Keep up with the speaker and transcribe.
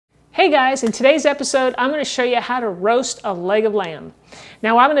Hey guys, in today's episode, I'm going to show you how to roast a leg of lamb.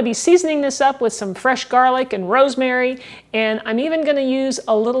 Now I'm going to be seasoning this up with some fresh garlic and rosemary, and I'm even going to use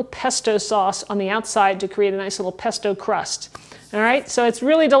a little pesto sauce on the outside to create a nice little pesto crust. All right, so it's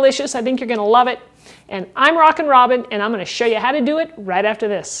really delicious. I think you're going to love it. And I'm Rockin' Robin, and I'm going to show you how to do it right after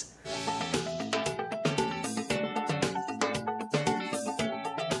this.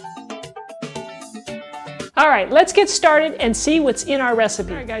 All right, let's get started and see what's in our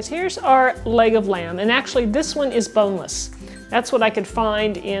recipe. All right guys, here's our leg of lamb, and actually this one is boneless. That's what I could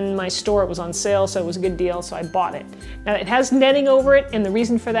find in my store. It was on sale, so it was a good deal, so I bought it. Now it has netting over it, and the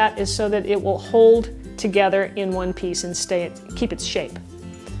reason for that is so that it will hold together in one piece and keep its shape.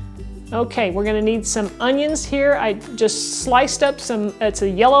 Okay, we're gonna need some onions here. I just sliced up it's a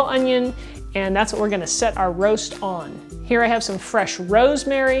yellow onion, and that's what we're gonna set our roast on. Here I have some fresh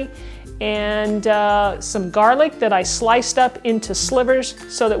rosemary, and some garlic that I sliced up into slivers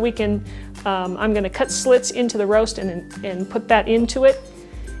so that we can, I'm going to cut slits into the roast and put that into it.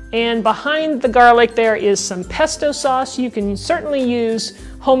 And behind the garlic there is some pesto sauce. You can certainly use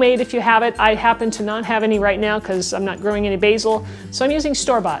homemade if you have it. I happen to not have any right now because I'm not growing any basil, so I'm using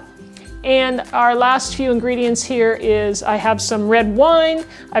store-bought. And our last few ingredients here is I have some red wine,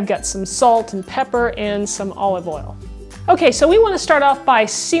 I've got some salt and pepper, and some olive oil. Okay, so we want to start off by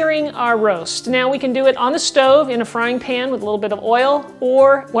searing our roast. Now we can do it on the stove in a frying pan with a little bit of oil,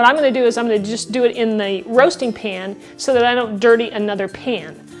 or what I'm going to do is I'm going to just do it in the roasting pan so that I don't dirty another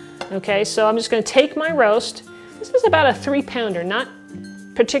pan. Okay, so I'm just going to take my roast. This is about a 3-pounder, not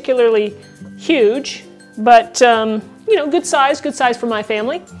particularly huge, but you know, good size for my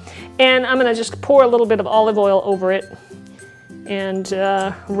family. And I'm going to just pour a little bit of olive oil over it and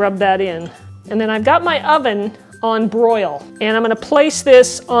rub that in. And then I've got my oven on broil, and I'm going to place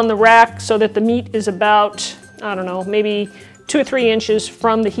this on the rack so that the meat is about, I don't know, maybe 2 or 3 inches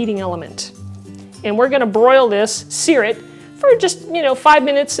from the heating element. And we're going to broil this, sear it, for just, 5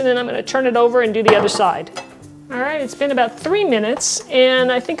 minutes, and then I'm going to turn it over and do the other side. All right, it's been about 3 minutes,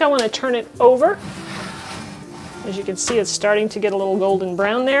 and I think I want to turn it over. As you can see, it's starting to get a little golden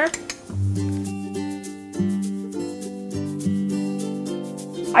brown there.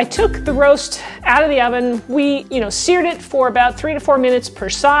 I took the roast out of the oven. We, seared it for about 3 to 4 minutes per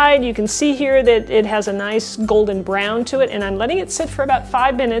side. You can see here that it has a nice golden brown to it, and I'm letting it sit for about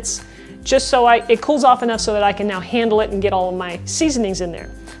 5 minutes just so it cools off enough so that I can now handle it and get all of my seasonings in there.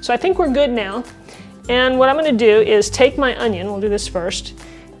 So I think we're good now. And what I'm going to do is take my onion, we'll do this first,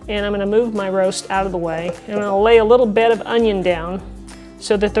 and I'm going to move my roast out of the way. And I'm going to lay a little bed of onion down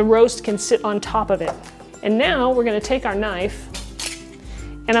so that the roast can sit on top of it. And now we're going to take our knife,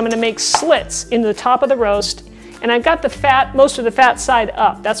 and I'm going to make slits in the top of the roast, and I've got the fat, most of the fat side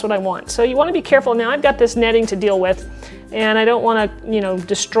up. That's what I want. So you want to be careful. Now I've got this netting to deal with, and I don't want to,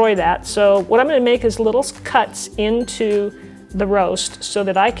 destroy that. So what I'm going to make is little cuts into the roast so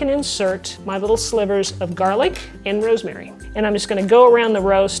that I can insert my little slivers of garlic and rosemary. And I'm just going to go around the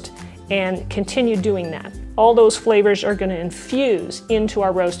roast and continue doing that. All those flavors are going to infuse into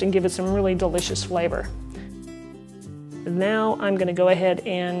our roast and give it some really delicious flavor. Now I'm going to go ahead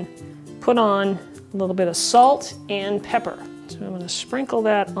and put on a little bit of salt and pepper. So I'm going to sprinkle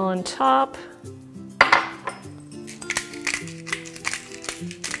that on top.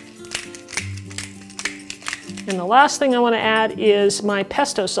 And the last thing I want to add is my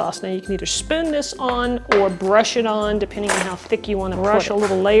pesto sauce. Now you can either spoon this on or brush it on, depending on how thick you want to brush a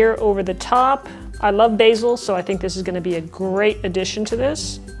little layer over the top. I love basil, so I think this is going to be a great addition to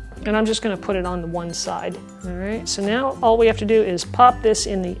this. And I'm just going to put it on the one side. All right, so now all we have to do is pop this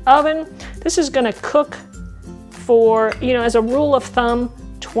in the oven. This is going to cook for, as a rule of thumb,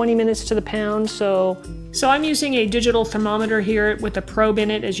 20 minutes to the pound. So I'm using a digital thermometer here with a probe in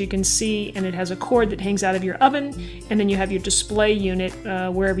it, as you can see, and it has a cord that hangs out of your oven, and then you have your display unit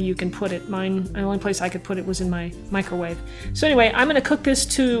wherever you can put it. The only place I could put it was in my microwave. So anyway, I'm going to cook this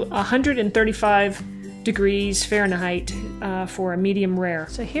to 135 degrees Fahrenheit for a medium rare.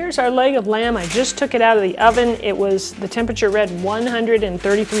 So here's our leg of lamb. I just took it out of the oven. The temperature read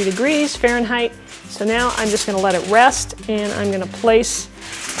 133 degrees Fahrenheit. So now I'm just going to let it rest, and I'm going to place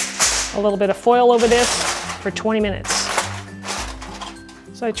a little bit of foil over this for 20 minutes.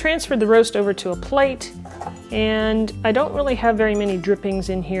 So I transferred the roast over to a plate, and I don't really have very many drippings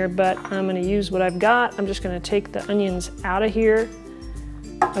in here, but I'm going to use what I've got. I'm just going to take the onions out of here.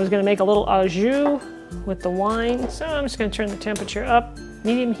 I was going to make a little au jus with the wine. So I'm just going to turn the temperature up,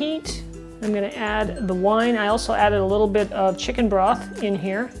 medium heat. I'm going to add the wine. I also added a little bit of chicken broth in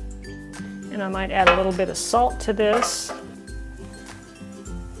here, and I might add a little bit of salt to this,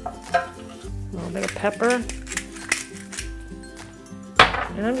 a little bit of pepper,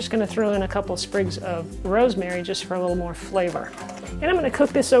 And I'm just going to throw in a couple sprigs of rosemary just for a little more flavor. And I'm going to cook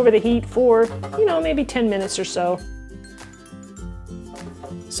this over the heat for, you know, maybe 10 minutes or so.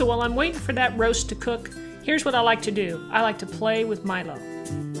 So while I'm waiting for that roast to cook, here's what I like to do. I like to play with Milo.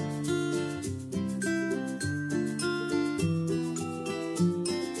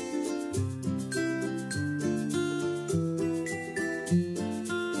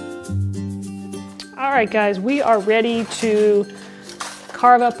 All right, guys, we are ready to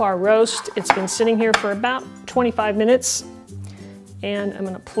carve up our roast. It's been sitting here for about 25 minutes, and I'm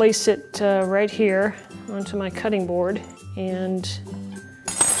going to place it right here onto my cutting board, and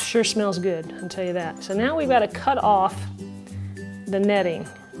it sure smells good, I'll tell you that. So now we've got to cut off the netting,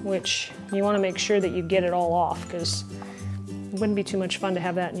 which you want to make sure that you get it all off, because it wouldn't be too much fun to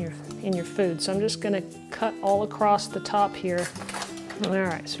have that in your food. So I'm just going to cut all across the top here. All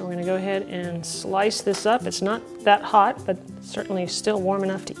right, so we're going to go ahead and slice this up. It's not that hot, but certainly still warm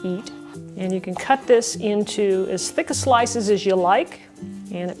enough to eat. And you can cut this into as thick a slices as you like,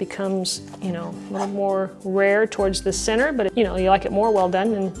 and it becomes, you know, a little more rare towards the center, but you know, you like it more well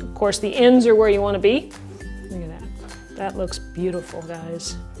done. And of course, the ends are where you want to be. Look at that. That looks beautiful,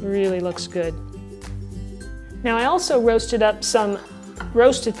 guys. It really looks good. Now, I also roasted up some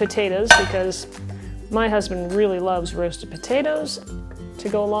roasted potatoes because my husband really loves roasted potatoes to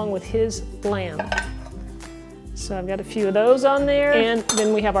go along with his lamb. So I've got a few of those on there, and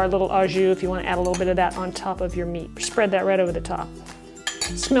then we have our little au jus if you want to add a little bit of that on top of your meat. Spread that right over the top.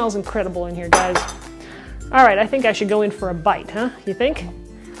 It smells incredible in here, guys. All right, I think I should go in for a bite, huh? You think?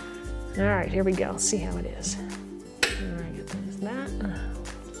 All right, here we go. See how it is. All right, there's that.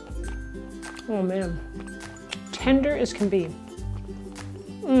 Oh man, tender as can be.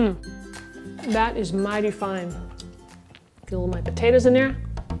 That is mighty fine. Get a little of my potatoes in there.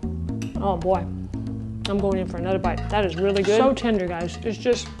 Oh boy, I'm going in for another bite. That is really good. So tender, guys. It's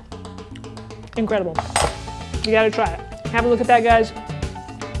just incredible. You gotta try it. Have a look at that, guys.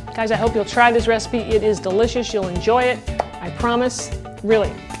 Guys, I hope you'll try this recipe. It is delicious. You'll enjoy it. I promise,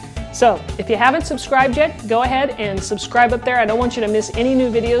 really. So if you haven't subscribed yet, go ahead and subscribe up there. I don't want you to miss any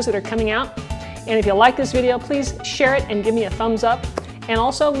new videos that are coming out. And if you like this video, please share it and give me a thumbs up. And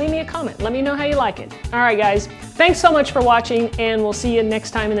also leave me a comment. Let me know how you like it. All right, guys. Thanks so much for watching, and we'll see you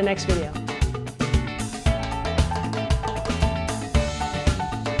next time in the next video.